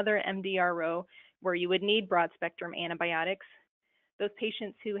or another MDRO where you would need broad-spectrum antibiotics, those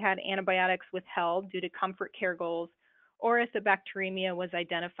patients who had antibiotics withheld due to comfort care goals, or if the bacteremia was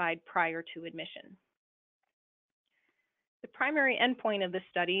identified prior to admission. The primary endpoint of the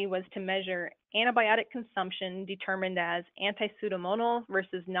study was to measure antibiotic consumption determined as anti-Pseudomonal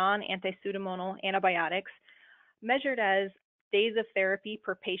versus non-anti-Pseudomonal antibiotics, measured as days of therapy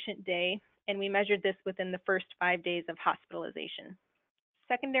per patient day, and we measured this within the first 5 days of hospitalization.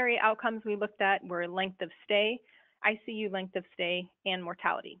 Secondary outcomes we looked at were length of stay, ICU length of stay, and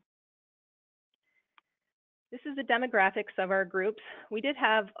mortality. This is the demographics of our groups. We did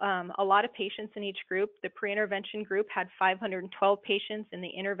have a lot of patients in each group. The pre-intervention group had 512 patients, and the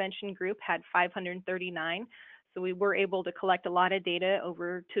intervention group had 539. So we were able to collect a lot of data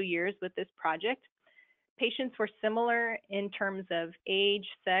over 2 years with this project. Patients were similar in terms of age,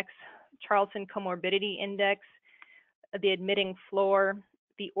 sex, Charlson Comorbidity Index, the admitting floor,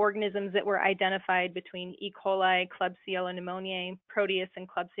 the organisms that were identified between E. coli, Klebsiella pneumoniae, Proteus, and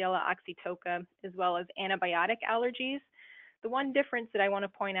Klebsiella oxytoca, as well as antibiotic allergies. The one difference that I want to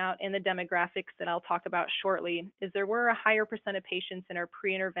point out in the demographics that I'll talk about shortly is there were a higher percent of patients in our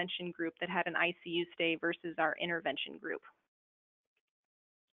pre-intervention group that had an ICU stay versus our intervention group.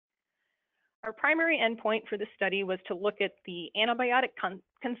 Our primary endpoint for the study was to look at the antibiotic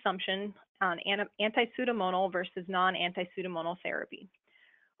consumption on anti-Pseudomonal versus non-anti-Pseudomonal therapy.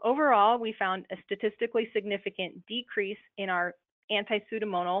 Overall, we found a statistically significant decrease in our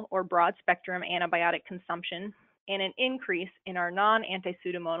anti-Pseudomonal or broad-spectrum antibiotic consumption and an increase in our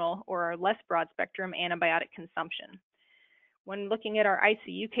non-anti-Pseudomonal or our less broad-spectrum antibiotic consumption. When looking at our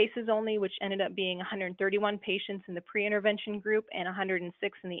ICU cases only, which ended up being 131 patients in the pre-intervention group and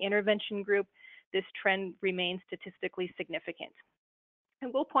 106 in the intervention group, this trend remains statistically significant.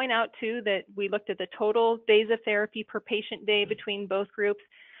 And we'll point out too that we looked at the total days of therapy per patient day between both groups.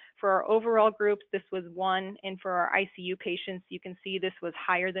 For our overall groups, this was 1, and for our ICU patients, you can see this was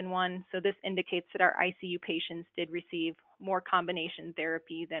higher than 1. So this indicates that our ICU patients did receive more combination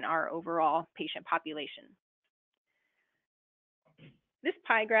therapy than our overall patient population. This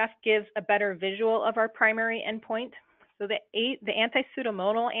pie graph gives a better visual of our primary endpoint. So the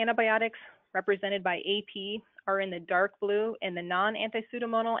anti-pseudomonal antibiotics represented by AP are in the dark blue, and the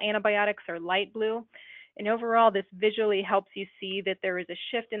non-anti-pseudomonal antibiotics are light blue. And overall, this visually helps you see that there is a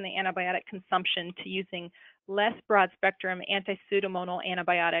shift in the antibiotic consumption to using less broad-spectrum anti-pseudomonal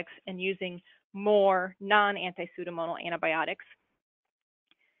antibiotics and using more non-anti-pseudomonal antibiotics.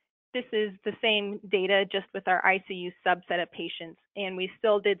 This is the same data just with our ICU subset of patients, and we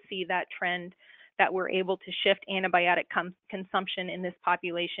still did see that trend that we're able to shift antibiotic consumption in this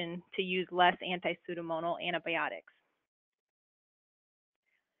population to use less anti-pseudomonal antibiotics.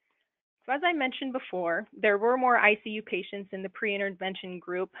 So as I mentioned before, there were more ICU patients in the pre-intervention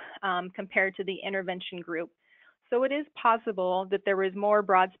group compared to the intervention group. So it is possible that there was more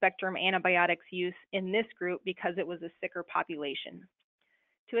broad-spectrum antibiotics use in this group because it was a sicker population.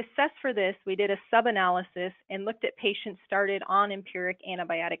 To assess for this, we did a sub-analysis and looked at patients started on empiric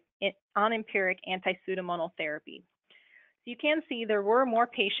anti-pseudomonal therapy. So you can see there were more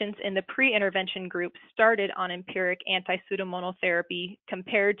patients in the pre-intervention group started on empiric anti-pseudomonal therapy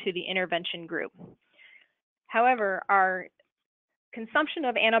compared to the intervention group. However, our consumption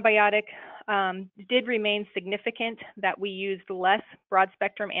of antibiotic did remain significant, that we used less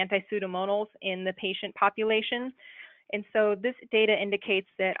broad-spectrum anti-pseudomonals in the patient population. And so this data indicates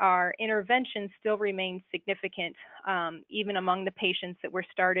that our intervention still remains significant even among the patients that were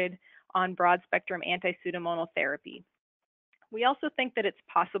started on broad-spectrum anti-pseudomonal therapy. We also think that it's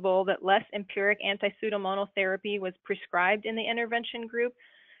possible that less empiric anti-pseudomonal therapy was prescribed in the intervention group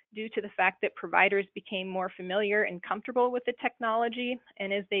due to the fact that providers became more familiar and comfortable with the technology,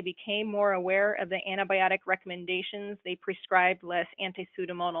 and as they became more aware of the antibiotic recommendations, they prescribed less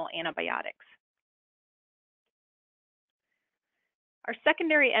anti-pseudomonal antibiotics. Our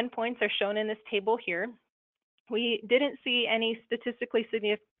secondary endpoints are shown in this table here. We didn't see any statistically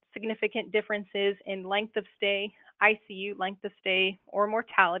significant differences in length of stay, ICU length of stay, or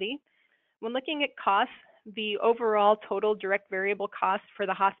mortality. When looking at costs, the overall total direct variable costs for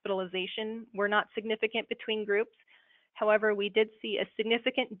the hospitalization were not significant between groups. However, we did see a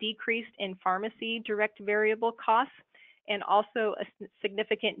significant decrease in pharmacy direct variable costs and also a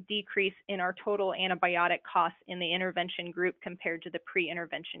significant decrease in our total antibiotic costs in the intervention group compared to the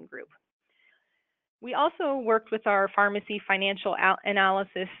pre-intervention group. We also worked with our pharmacy financial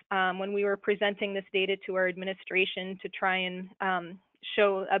analysis when we were presenting this data to our administration to try and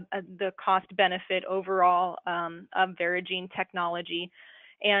show the cost benefit overall of Veregene technology.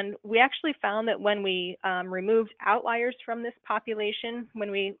 And we actually found that when we removed outliers from this population, when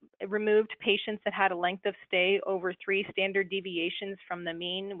we removed patients that had a length of stay over 3 standard deviations from the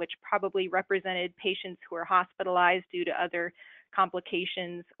mean, which probably represented patients who were hospitalized due to other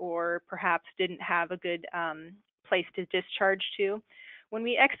complications or perhaps didn't have a good place to discharge to. When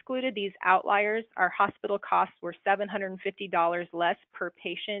we excluded these outliers, our hospital costs were $750 less per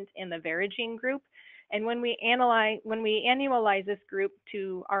patient in the Veregene group. And when we annualize this group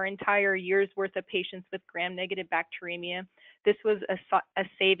to our entire year's worth of patients with gram-negative bacteremia, this was a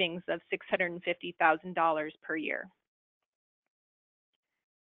savings of $650,000 per year.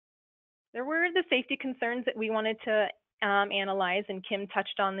 There were the safety concerns that we wanted to analyze, and Kim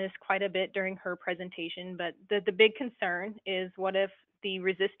touched on this quite a bit during her presentation, but the big concern is what if the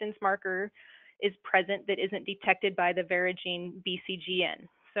resistance marker is present that isn't detected by the Veregene BCGN?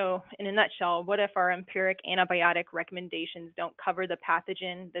 So in a nutshell, what if our empiric antibiotic recommendations don't cover the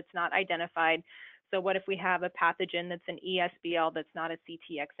pathogen that's not identified? So what if we have a pathogen that's an ESBL that's not a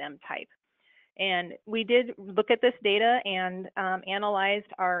CTXM type? And we did look at this data and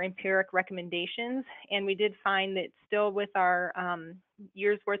analyzed our empiric recommendations, and we did find that still with our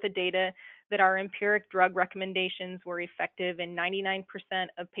year's worth of data that our empiric drug recommendations were effective in 99%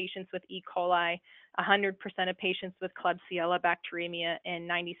 of patients with E. coli, 100% of patients with Klebsiella bacteremia, and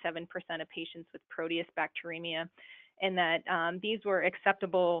 97% of patients with Proteus bacteremia, and that these were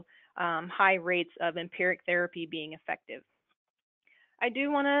acceptable high rates of empiric therapy being effective. I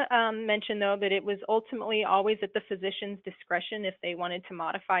do want to mention, though, that it was ultimately always at the physician's discretion if they wanted to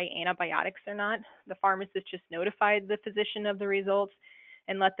modify antibiotics or not. The pharmacist just notified the physician of the results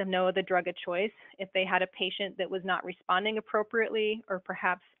and let them know the drug of choice. If they had a patient that was not responding appropriately or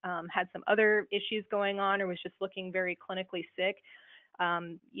perhaps had some other issues going on or was just looking very clinically sick,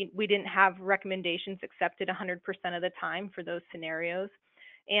 we didn't have recommendations accepted 100% of the time for those scenarios.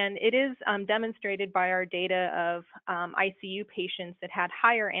 And it is demonstrated by our data of ICU patients that had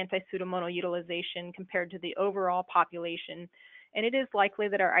higher anti-Pseudomonal utilization compared to the overall population. And it is likely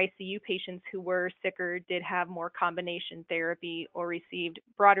that our ICU patients who were sicker did have more combination therapy or received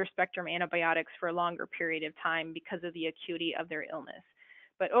broader spectrum antibiotics for a longer period of time because of the acuity of their illness.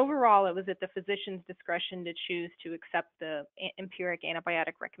 But overall, it was at the physician's discretion to choose to accept the empiric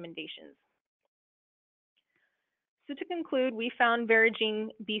antibiotic recommendations. So to conclude, we found Veregene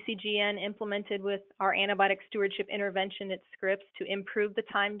BCGN implemented with our antibiotic stewardship intervention at Scripps to improve the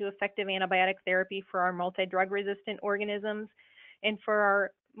time to effective antibiotic therapy for our multi-drug-resistant organisms. And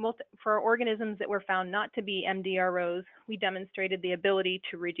for our organisms that were found not to be MDROs, we demonstrated the ability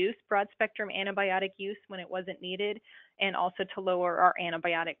to reduce broad-spectrum antibiotic use when it wasn't needed, and also to lower our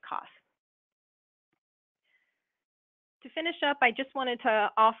antibiotic costs. To finish up, I just wanted to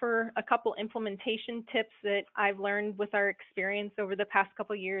offer a couple implementation tips that I've learned with our experience over the past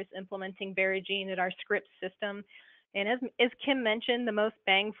couple years implementing Veregene at our Scripps system. And as Kim mentioned, the most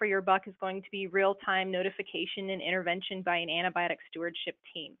bang for your buck is going to be real-time notification and intervention by an antibiotic stewardship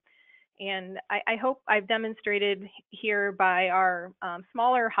team. And I hope I've demonstrated here by our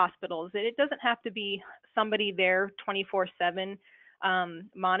smaller hospitals that it doesn't have to be somebody there 24/7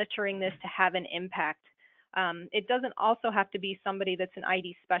 monitoring this to have an impact. It doesn't also have to be somebody that's an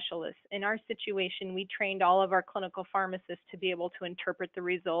ID specialist. In our situation, we trained all of our clinical pharmacists to be able to interpret the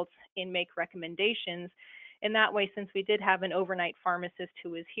results and make recommendations. And that way, since we did have an overnight pharmacist who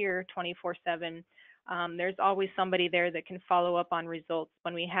was here 24/7, there's always somebody there that can follow up on results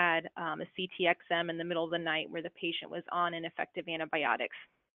when we had a CTXM in the middle of the night where the patient was on ineffective antibiotics.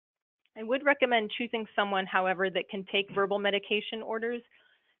 I would recommend choosing someone, however, that can take verbal medication orders,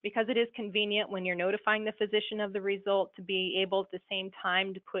 because it is convenient when you're notifying the physician of the result to be able at the same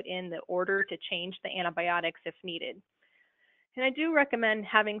time to put in the order to change the antibiotics if needed. And I do recommend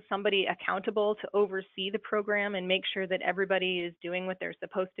having somebody accountable to oversee the program and make sure that everybody is doing what they're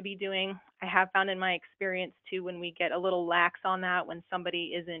supposed to be doing. I have found in my experience too, when we get a little lax on that, when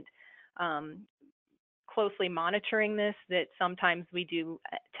somebody isn't closely monitoring this, that sometimes we do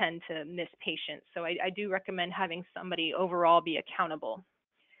tend to miss patients. So I do recommend having somebody overall be accountable.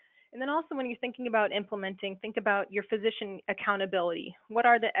 And then also when you're thinking about implementing, think about your physician accountability. What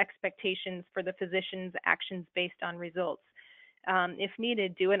are the expectations for the physician's actions based on results? If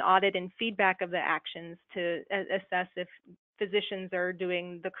needed, do an audit and feedback of the actions to assess if physicians are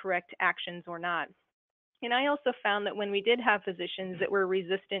doing the correct actions or not. And I also found that when we did have physicians that were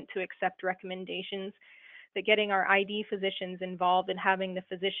resistant to accept recommendations, that getting our ID physicians involved and having the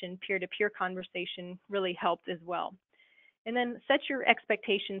physician peer-to-peer conversation really helped as well. And then set your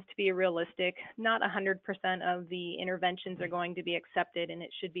expectations to be realistic. Not 100% of the interventions are going to be accepted, and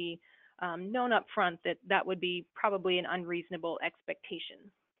it should be known up front that that would be probably an unreasonable expectation.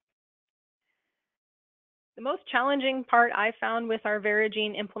 The most challenging part I found with our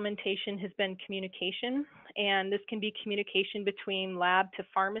Veregene implementation has been communication, and this can be communication between lab to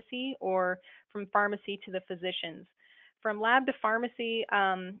pharmacy or from pharmacy to the physicians. From lab to pharmacy,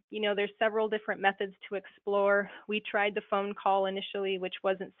 there's several different methods to explore. We tried the phone call initially, which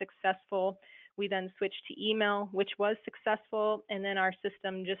wasn't successful. We then switched to email, which was successful, and then our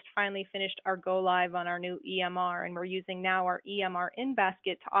system just finally finished our go live on our new EMR, and we're using now our EMR in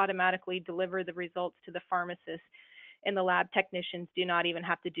basket to automatically deliver the results to the pharmacist, and the lab technicians do not even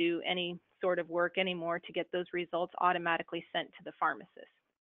have to do any sort of work anymore to get those results automatically sent to the pharmacist.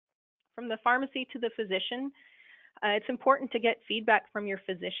 From the pharmacy to the physician, it's important to get feedback from your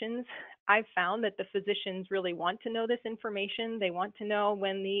physicians. I've found that the physicians really want to know this information. They want to know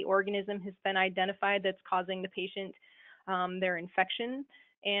when the organism has been identified that's causing the patient their infection,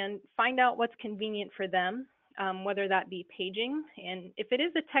 and find out what's convenient for them, whether that be paging. And if it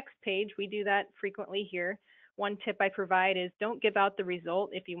is a text page, we do that frequently here. One tip I provide is don't give out the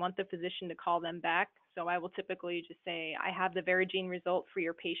result if you want the physician to call them back. So I will typically just say, I have the Veregene result for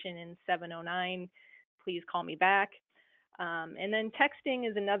your patient in 709. Please call me back. And then texting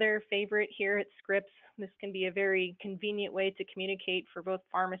is another favorite here at Scripps. This can be a very convenient way to communicate for both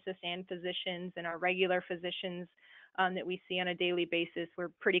pharmacists and physicians, and our regular physicians that we see on a daily basis. We're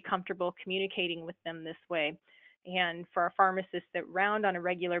pretty comfortable communicating with them this way. And for our pharmacists that round on a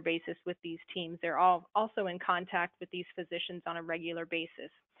regular basis with these teams, they're all also in contact with these physicians on a regular basis.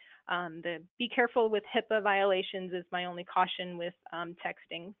 Be careful with HIPAA violations is my only caution with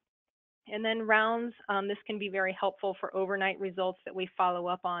texting. And then rounds, this can be very helpful for overnight results that we follow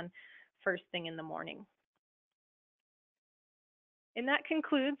up on first thing in the morning. And that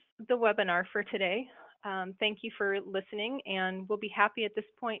concludes the webinar for today. Thank you for listening, and we'll be happy at this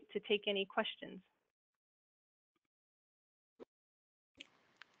point to take any questions.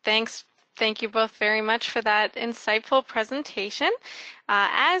 Thank you both very much for that insightful presentation.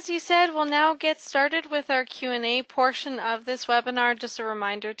 As you said, we'll now get started with our Q&A portion of this webinar. Just a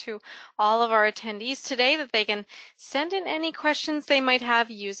reminder to all of our attendees today that they can send in any questions they might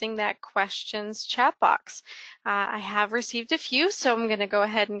have using that questions chat box. I have received a few, so I'm going to go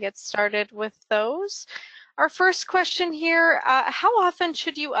ahead and get started with those. Our first question here, how often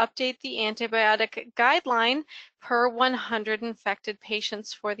should you update the antibiotic guideline per 100 infected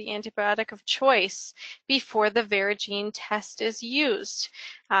patients for the antibiotic of choice before the Veregene test is used?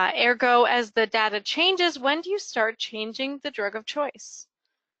 Ergo, as the data changes, when do you start changing the drug of choice?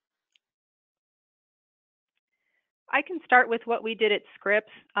 I can start with what we did at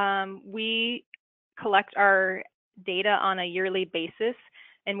Scripps. We collect our data on a yearly basis,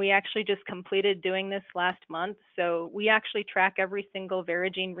 and we actually just completed doing this last month. So we actually track every single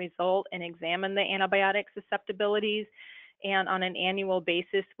Veregene result and examine the antibiotic susceptibilities. And on an annual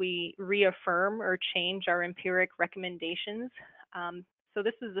basis, we reaffirm or change our empiric recommendations. So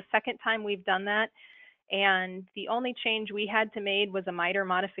this is the second time we've done that. And the only change we had to make was a minor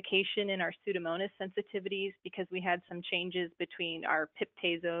modification in our Pseudomonas sensitivities because we had some changes between our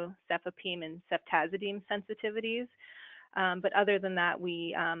piptazo, cefepime, and ceftazidime sensitivities. But other than that,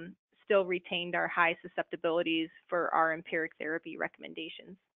 we still retained our high susceptibilities for our empiric therapy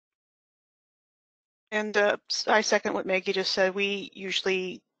recommendations. And I second what Maggie just said. We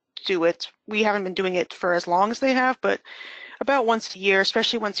usually do it. We haven't been doing it for as long as they have, but about once a year,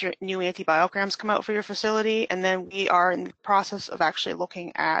 especially once your new antibiograms come out for your facility. And then we are in the process of actually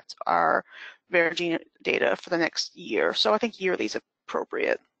looking at our Veregene data for the next year. So I think yearly is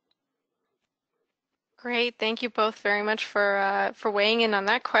appropriate. Great, thank you both very much for weighing in on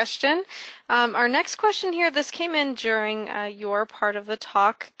that question. Our next question here, this came in during your part of the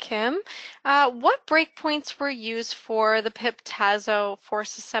talk, Kim. What breakpoints were used for the piptazo for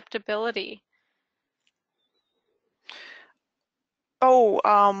susceptibility?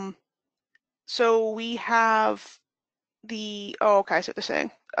 So we have the, okay, I see what they're saying.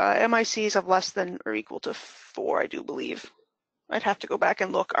 MICs of less than or equal to 4, I do believe. I'd have to go back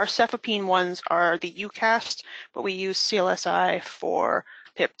and look. Our cefepime ones are the UCAST, but we use CLSI for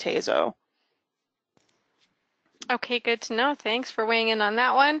piptazo. Okay, good to know. Thanks for weighing in on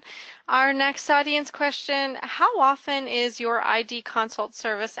that one. Our next audience question, how often is your ID consult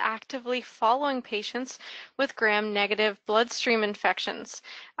service actively following patients with gram-negative bloodstream infections?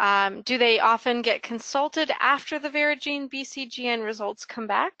 Do they often get consulted after the Veregene BCGN results come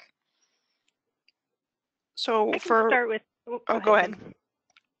back? So I can start with, go ahead.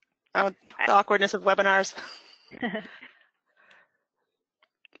 The awkwardness of webinars.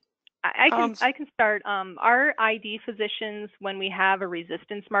 I can start. Our ID physicians, when we have a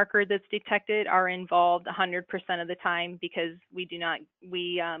resistance marker that's detected, are involved 100% of the time because we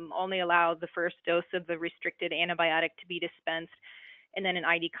only allow the first dose of the restricted antibiotic to be dispensed, and then an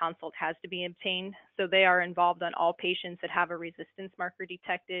ID consult has to be obtained. So they are involved on all patients that have a resistance marker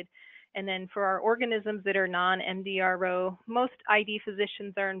detected. And then for our organisms that are non-MDRO, most ID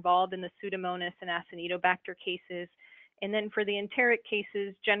physicians are involved in the Pseudomonas and Acinetobacter cases. And then for the enteric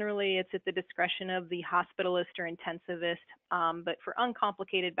cases, generally it's at the discretion of the hospitalist or intensivist. But for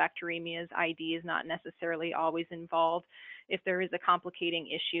uncomplicated bacteremias, ID is not necessarily always involved. If there is a complicating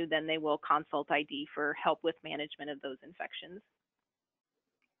issue, then they will consult ID for help with management of those infections.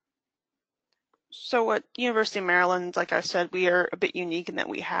 So at University of Maryland, like I said, we are a bit unique in that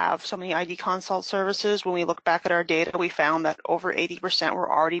we have so many ID consult services. When we look back at our data, we found that over 80%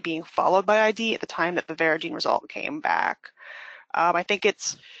 were already being followed by ID at the time that the Veregene result came back. I think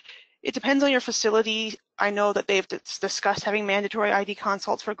it depends on your facility. I know that they've discussed having mandatory ID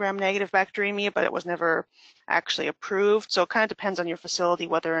consults for gram-negative bacteremia, but it was never actually approved. So it kind of depends on your facility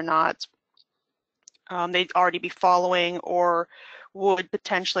whether or not they'd already be following or would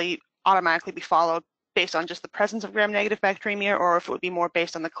potentially automatically be followed based on just the presence of gram-negative bacteremia, or if it would be more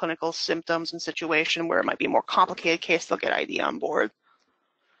based on the clinical symptoms and situation where it might be a more complicated case, they'll get ID on board.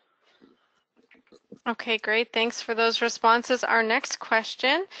 Okay, great. Thanks for those responses. Our next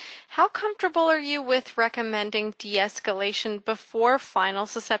question, how comfortable are you with recommending de-escalation before final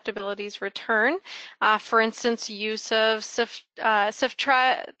susceptibilities return? For instance, use of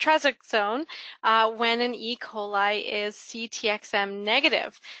ceftriaxone when an E. coli is CTXM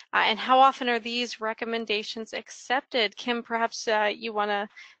negative. And how often are these recommendations accepted? Kim, perhaps you want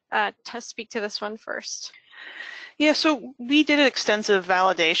to speak to this one first. Yeah, so we did an extensive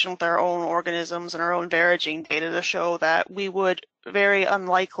validation with our own organisms and our own Veregene data to show that we would very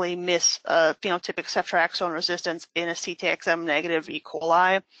unlikely miss phenotypic ceftriaxone resistance in a CTXM negative E.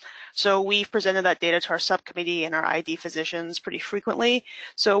 coli. So we've presented that data to our subcommittee and our ID physicians pretty frequently.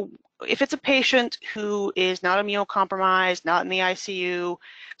 So if it's a patient who is not immunocompromised, not in the ICU,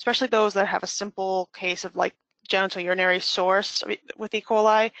 especially those that have a simple case of like genital urinary source with E.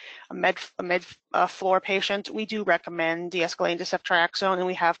 coli, a med floor patient, we do recommend de-escalating to ceftriaxone, and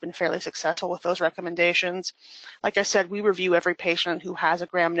we have been fairly successful with those recommendations. Like I said, we review every patient who has a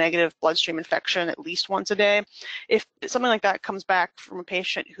gram-negative bloodstream infection at least once a day. If something like that comes back from a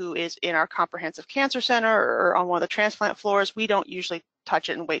patient who is in our comprehensive cancer center or on one of the transplant floors, we don't usually touch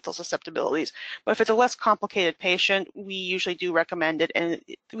it and wait till susceptibilities. But if it's a less complicated patient, we usually do recommend it, and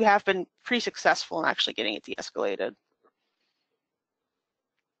we have been pretty successful in actually getting it de-escalated.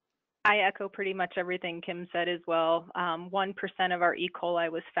 I echo pretty much everything Kim said as well. 1% of our E.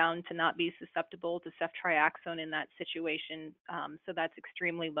 coli was found to not be susceptible to ceftriaxone in that situation, so that's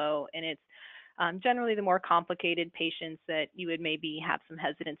extremely low, and it's generally the more complicated patients that you would maybe have some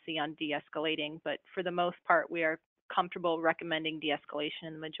hesitancy on de-escalating, but for the most part, we are comfortable recommending de-escalation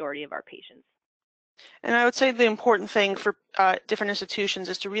in the majority of our patients. And I would say the important thing for different institutions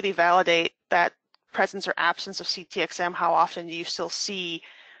is to really validate that presence or absence of CTXM. How often do you still see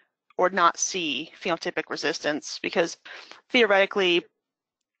or not see phenotypic resistance? Because theoretically,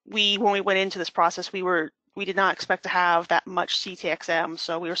 when we went into this process, we did not expect to have that much CTXM,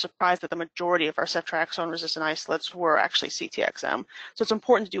 so we were surprised that the majority of our ceftriaxone-resistant isolates were actually CTXM. So it's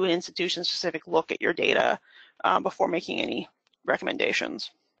important to do an institution-specific look at your data before making any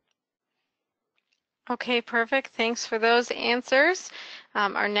recommendations. Okay, perfect. Thanks for those answers.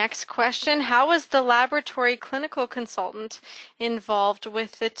 Our next question, how was the laboratory clinical consultant involved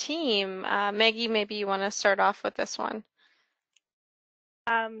with the team? Maggie, maybe you want to start off with this one.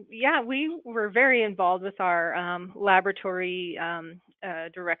 Yeah, we were very involved with our laboratory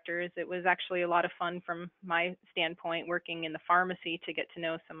directors. It was actually a lot of fun from my standpoint, working in the pharmacy to get to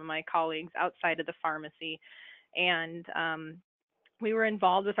know some of my colleagues outside of the pharmacy. And we were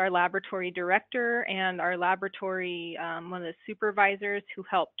involved with our laboratory director and our laboratory, one of the supervisors who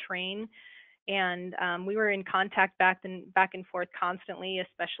helped train. And we were in contact back and forth constantly,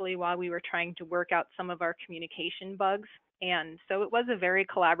 especially while we were trying to work out some of our communication bugs. And so it was a very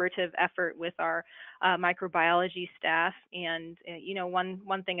collaborative effort with our microbiology staff. And you know,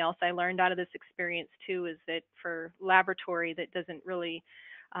 one thing else I learned out of this experience too is that for laboratory that doesn't really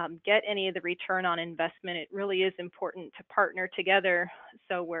get any of the return on investment, it really is important to partner together.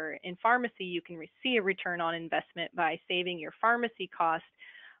 So where in pharmacy you can see a return on investment by saving your pharmacy cost.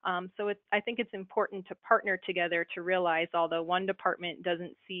 So I think it's important to partner together to realize, although one department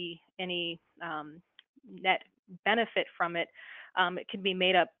doesn't see any net benefit from it, it can be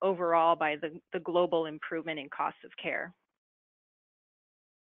made up overall by the global improvement in cost of care.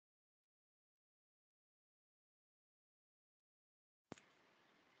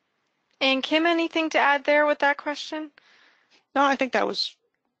 And Kim, anything to add there with that question? No, I think that was,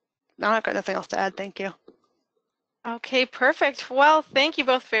 no, I've got nothing else to add. Thank you. Okay, perfect. Well, thank you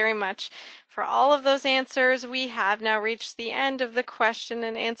both very much for all of those answers. We have now reached the end of the question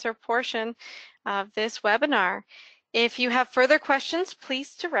and answer portion of this webinar. If you have further questions,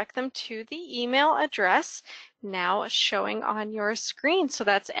 please direct them to the email address now showing on your screen. So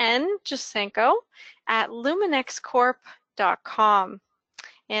that's njasenko@luminexcorp.com.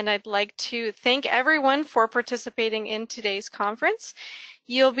 And I'd like to thank everyone for participating in today's conference.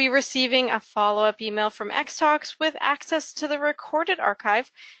 You'll be receiving a follow-up email from X-Talks with access to the recorded archive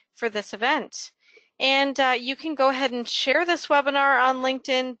for this event. And you can go ahead and share this webinar on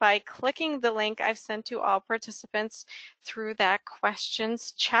LinkedIn by clicking the link I've sent to all participants through that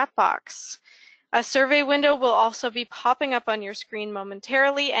questions chat box. A survey window will also be popping up on your screen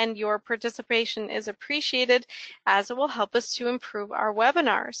momentarily, and your participation is appreciated as it will help us to improve our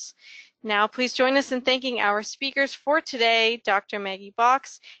webinars. Now, please join us in thanking our speakers for today, Dr. Maggie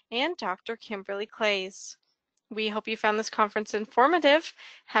Box and Dr. Kimberly Clays. We hope you found this conference informative.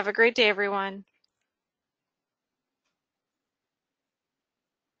 Have a great day, everyone.